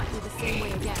first. Not be the same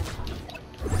way again.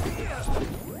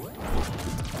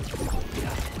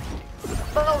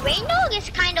 Raindog is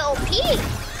kind of OP.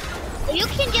 You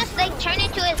can just like turn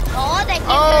into his ball that gives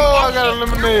Oh, I got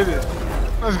eliminated.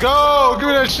 Let's go. Give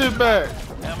me that shit back.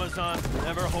 Amazon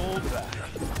never hold back.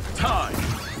 Time.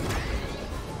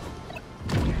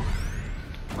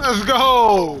 Let's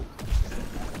go.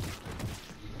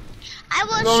 I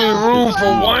will There's only show room you.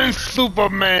 for one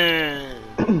Superman.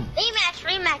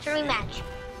 Rematch.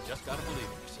 Just gotta believe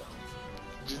in yourself.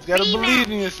 Just gotta believe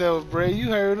in yourself, Bray. You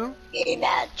heard him.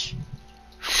 Rematch.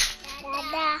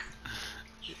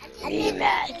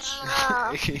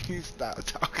 Oh, Can you stop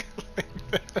talking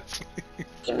like that?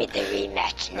 give me the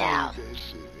rematch now.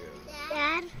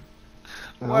 Dad?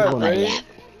 What, Bray?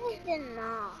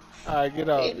 No. Alright, get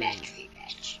off. Rematch.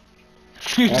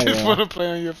 You just wanna play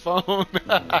on your phone.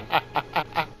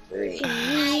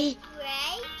 Rematch.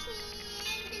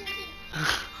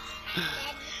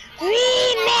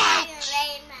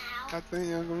 I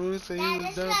think Uncle Ruth said he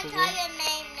was done for that.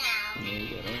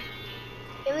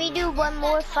 Can we do one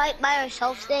more fight by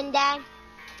ourselves then, Dad?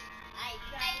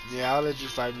 Yeah, I'll let you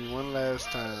fight me one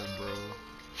last time, bro.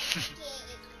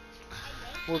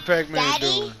 What Pac-Man Daddy?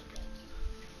 doing?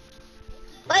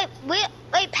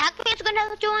 Wait, Pac-Man's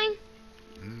gonna join?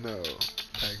 No,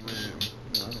 Pac-Man.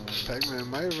 Pac-Man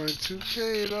might run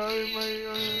 2K, though. He might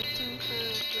run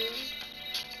 2K,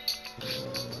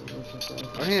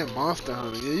 Oh, he in Monster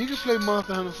Hunter. Yeah, you can play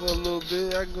Monster Hunter for a little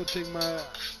bit. I can go take my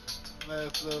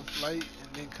last little flight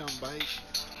and then come back.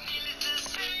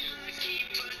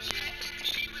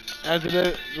 After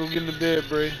that, go get in the bed,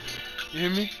 Bray. You hear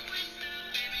me?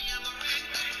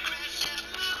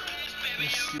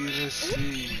 Let's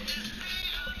see.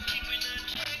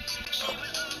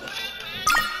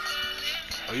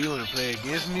 Oh, you wanna play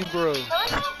against me, bro?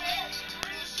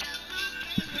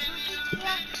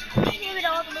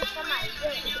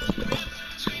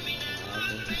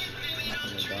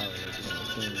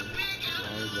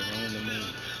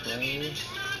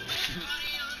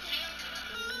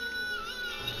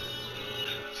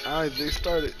 Alright, they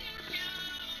started.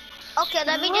 Okay,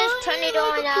 let me just turn it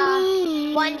on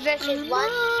 1 versus 1.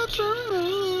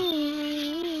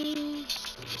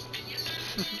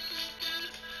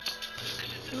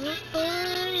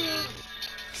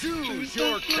 Choose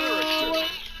your character.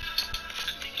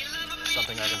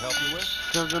 Something I can help you with?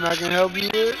 Something I can help you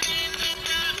with?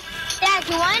 Dad,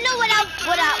 you wanna know what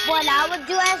I would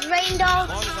do as Rain Dog?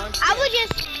 I would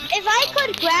just, if I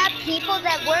could grab people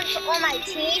that worked on my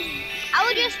team, I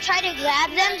would just try to grab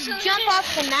them, jump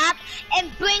off the map,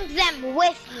 and bring them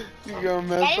with me. You gonna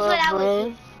mess That is what up, I bro?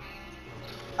 would do.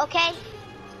 Okay?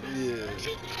 Yeah.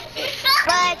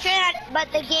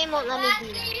 But the game won't let me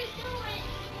do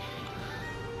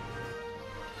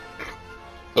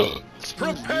that.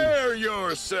 Prepare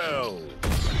yourself.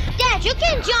 Dad, you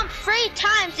can jump 3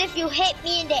 times if you hit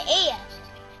me in the air.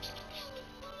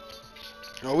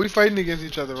 Oh, we fighting against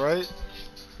each other, right?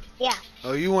 Yeah.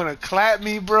 Oh, you wanna clap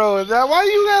me, bro? Is that why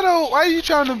you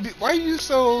trying to be? Why you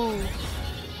so,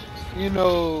 you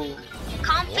know?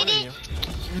 Confident?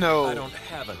 No. I don't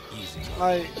have an easy time.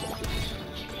 Like,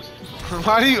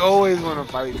 why do you always wanna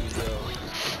fight me, bro?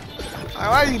 Like,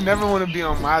 why do you never wanna be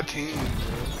on my team, bro?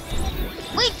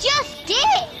 We just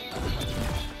did.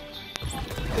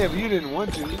 Yeah, but you didn't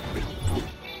want to.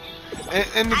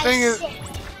 And the thing is,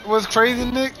 what's crazy,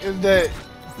 Nick, is that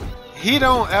he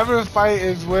don't ever fight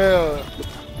as well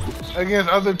against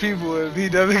other people as he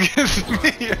does against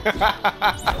me.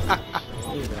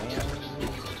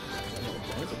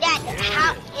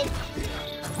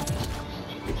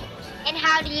 And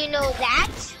how do you know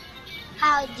that?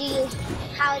 How did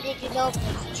you know if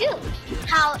it's true?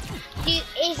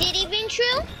 Is it even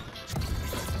true?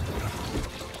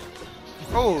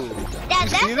 Oh,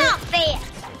 That's not fair.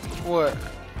 What?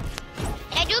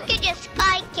 And you can just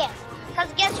spike it.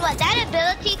 Because guess what? That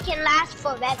ability can last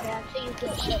forever until you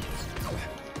get hit.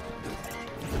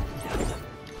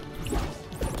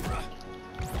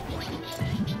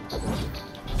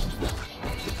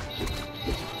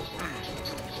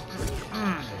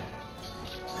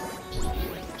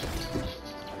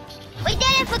 Wait,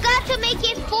 Dad, I forgot to make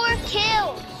it 4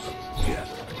 kills.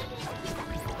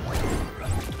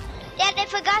 Dad, I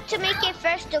forgot to make it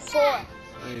first to 4.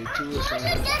 Hey, 2 or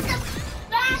something.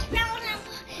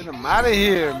 Get him out of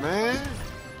here, man.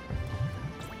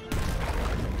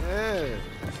 Yeah.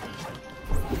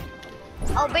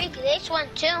 I'll break this one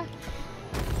too.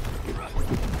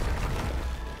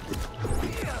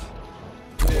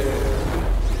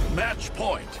 Match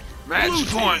point. Match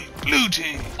point, blue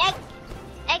team.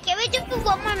 Hey, can we do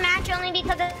one more match only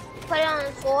because I put it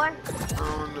on 4? I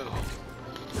don't know.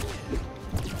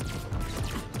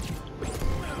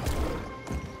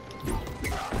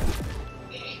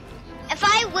 If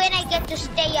I then I get to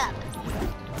stay up.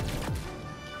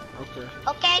 Okay.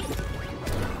 Okay?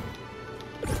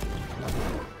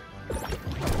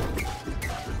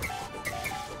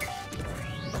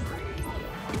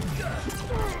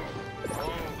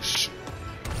 Oh shit.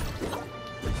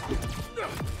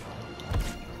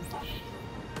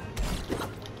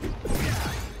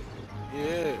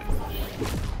 Yeah.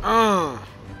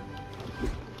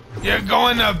 You're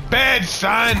going to bed,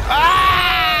 son.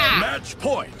 Ah! Match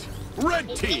point.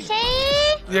 Red team.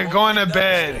 You're going to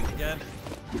bed.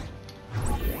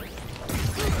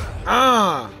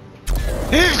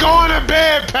 He's going to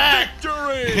bed, Pack.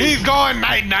 Victory. He's going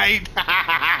night night. Wait,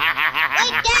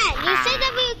 Dad, you said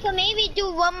that we could maybe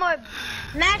do one more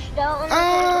match though.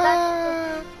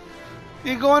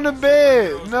 You're going to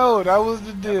bed. No, that was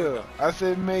the deal. I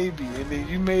said maybe, and then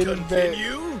you made us bet.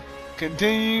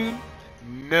 Continue?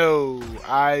 No,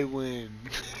 I win.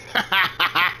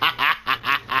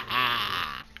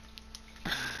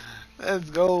 Let's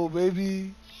go,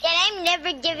 baby. Dad, I'm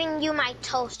never giving you my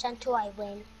toast until I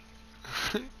win.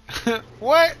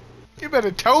 What? You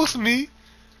better toast me.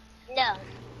 No.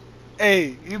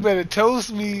 Hey, you better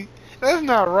toast me. That's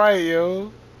not right,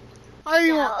 yo. Why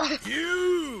you? No.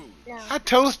 You. No. I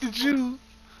toasted you.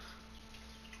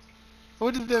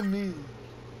 What does that mean?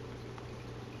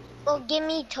 Well, give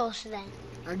me toast then.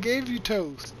 I gave you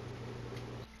toast.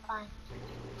 Fine.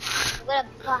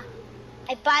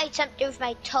 I buy something with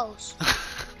my toast.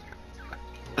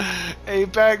 Hey,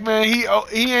 Pac-Man, he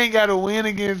ain't got to win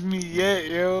against me yet,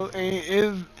 yo.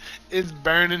 And it's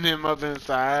burning him up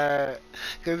inside.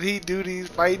 Cause he do these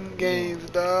fighting games,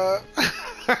 dog. You're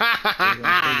gonna figure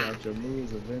out your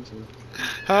moves eventually.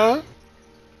 Huh?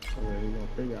 You're gonna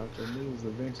figure out your moves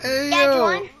eventually. Hey, Dad, you yo.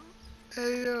 won?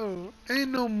 Hey, yo.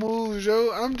 Ain't no moves,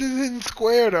 yo. I'm just hitting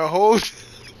square the whole time.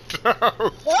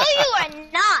 No, you are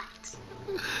not.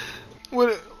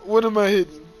 What am I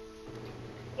hitting?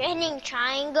 You're hitting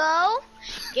triangle.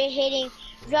 You're hitting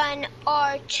run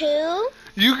R2.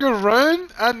 You can run?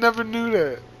 I never knew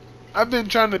that. I've been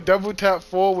trying to double tap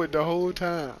forward the whole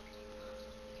time.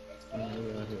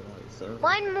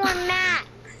 One more max.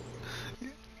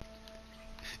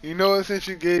 You know what? Since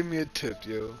you gave me a tip,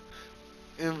 yo,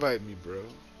 invite me, bro.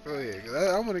 Go ahead, 'cause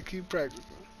I want to keep practicing.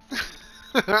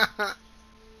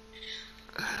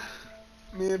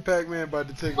 Me and Pac-Man about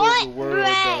to take over the world,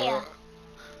 dog.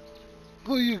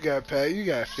 Who you got, Pac? You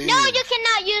got Phoenix. No, you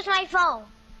cannot use my phone.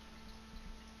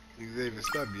 Xavier,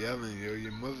 stop yelling, yo.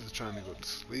 Your mother's trying to go to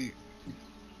sleep.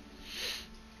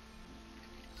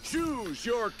 Choose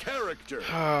your character.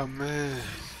 Oh, man.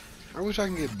 I wish I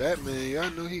can get Batman.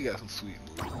 Y'all know he got some sweet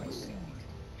moves.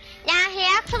 Now, he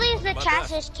actually is the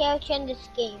fastest character in this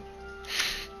game.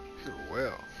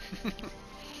 Well.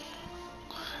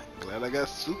 Glad I got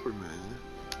Superman.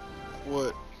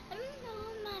 What? I don't know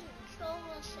what my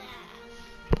controller's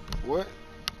at. What?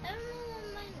 I don't know what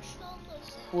my controller's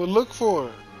at. Well, look for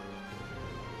it.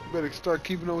 You better start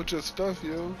keeping up with your stuff,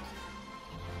 yo.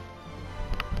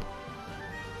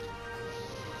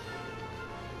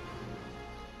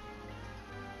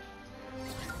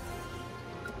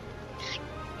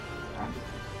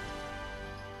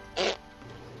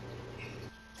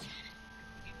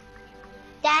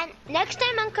 Dad, next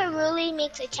time Uncle Ruli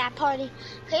makes a chat party,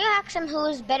 can you ask him who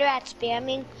is better at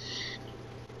spamming?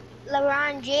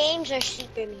 LeBron James or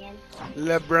Superman?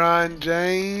 LeBron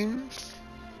James.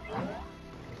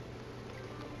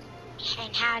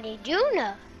 And how did you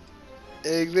know?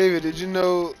 Hey, Xavier, did you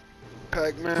know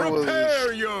Pac-Man was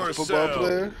Prepare a yourself. football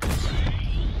player?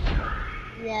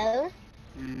 No.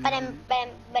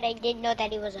 But I did know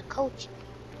that he was a coach.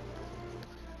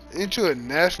 Ain't you a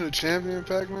national champion,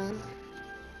 Pac-Man?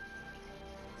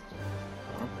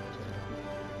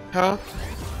 Huh?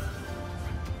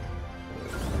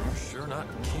 You're sure not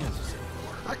in Kansas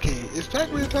anymore. I can't. Is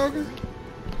Pac-Man talking?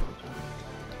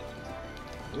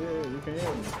 Yeah, you can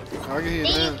hear me. I can hear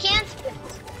Then now. you can't sprint.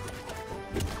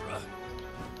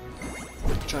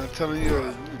 Trying to tell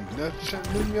you,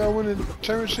 didn't y'all win the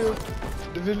championship,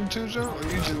 Division 2 jump, or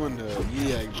you just won the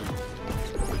MEAC jump?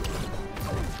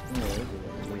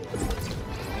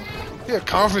 He a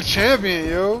conference champion,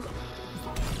 yo.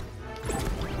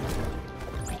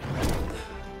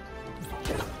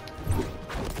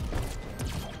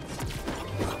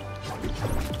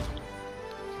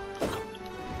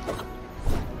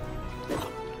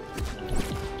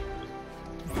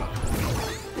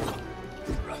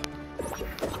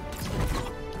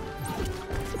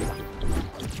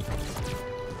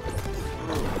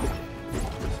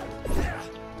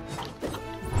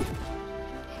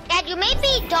 Dad, you may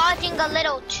be dodging a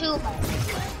little too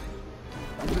much.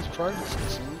 I'm just practicing,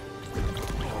 son.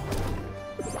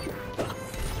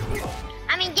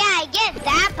 get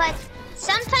that, but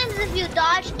sometimes if you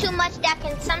dodge too much, that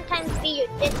can sometimes be your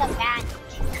disadvantage.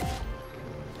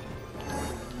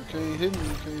 You can't hit me,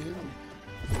 you can't hit me.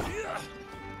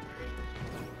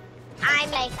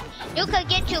 I'm like, you could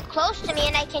get too close to me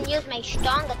and I can use my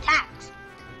strong attacks.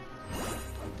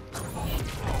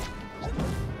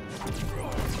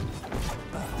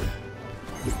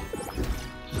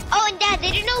 Oh, and Dad,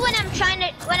 did you know when I'm trying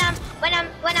to, when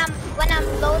I'm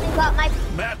loading up my...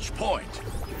 Match point.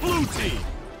 Blue team.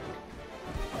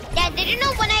 Dad, did you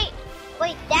know when I...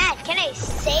 Wait, Dad, can I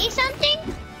say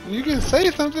something? You can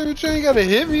say something, but you ain't gotta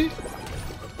hit me.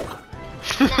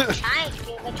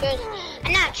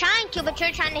 I'm not trying to, but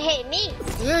you're trying to hit me.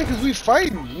 Yeah, cause we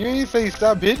fighting. You ain't say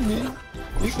stop hitting me.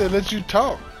 You said let you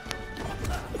talk.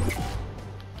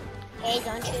 Hey,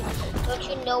 don't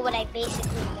you know what I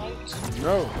basically meant?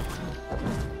 No.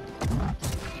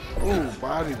 Ooh,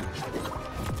 body.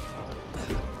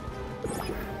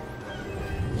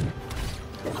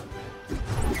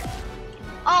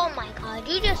 Oh my God,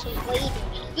 you just waited.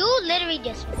 You literally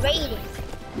just waited.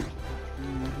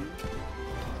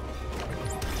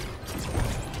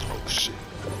 Oh shit.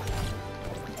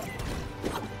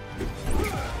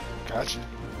 Gotcha.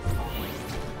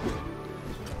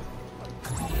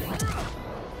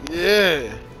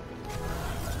 Yeah.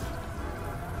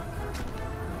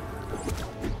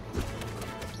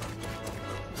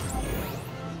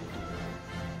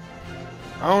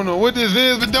 I don't know what this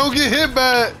is, but don't get hit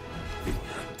by it.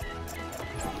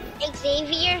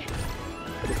 Xavier.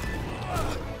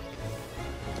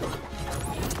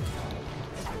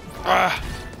 Ah.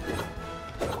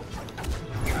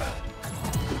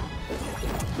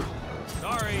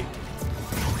 Sorry.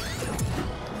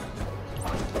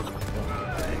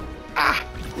 Ah.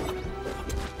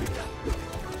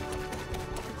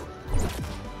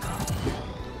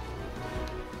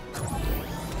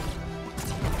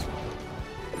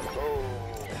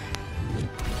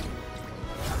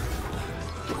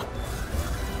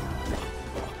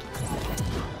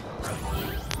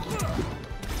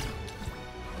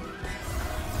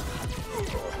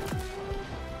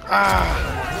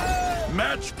 Ah.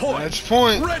 Match point. Match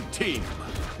point. Red team.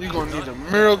 You gonna need a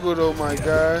miracle though, my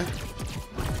guy.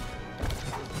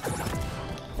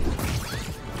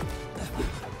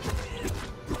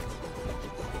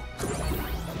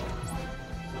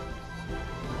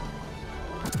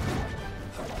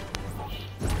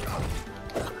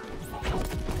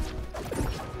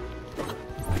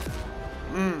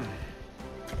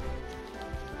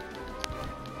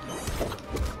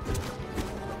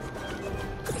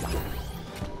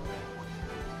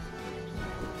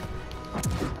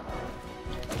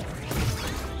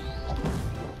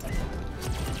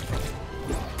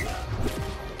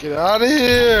 Get out of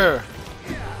here!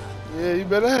 Yeah, you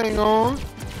better hang on.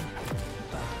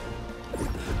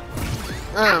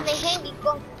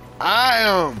 I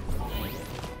am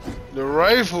the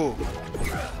rifle.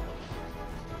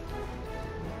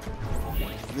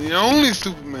 The only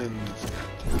Superman in this.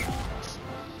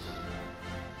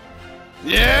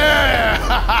 Yeah!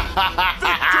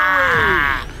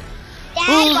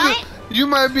 Dad, what? You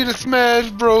might be the Smash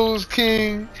Bros.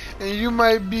 King, and you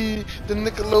might be the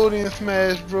Nickelodeon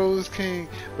Smash Bros. King,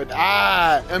 but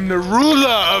I am the ruler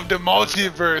of the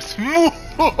multiverse.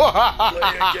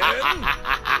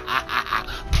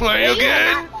 Play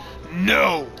again?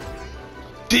 No.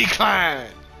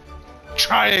 Decline.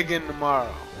 Try again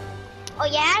tomorrow. Oh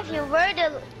yeah, if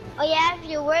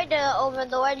you were the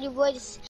Overlord, you would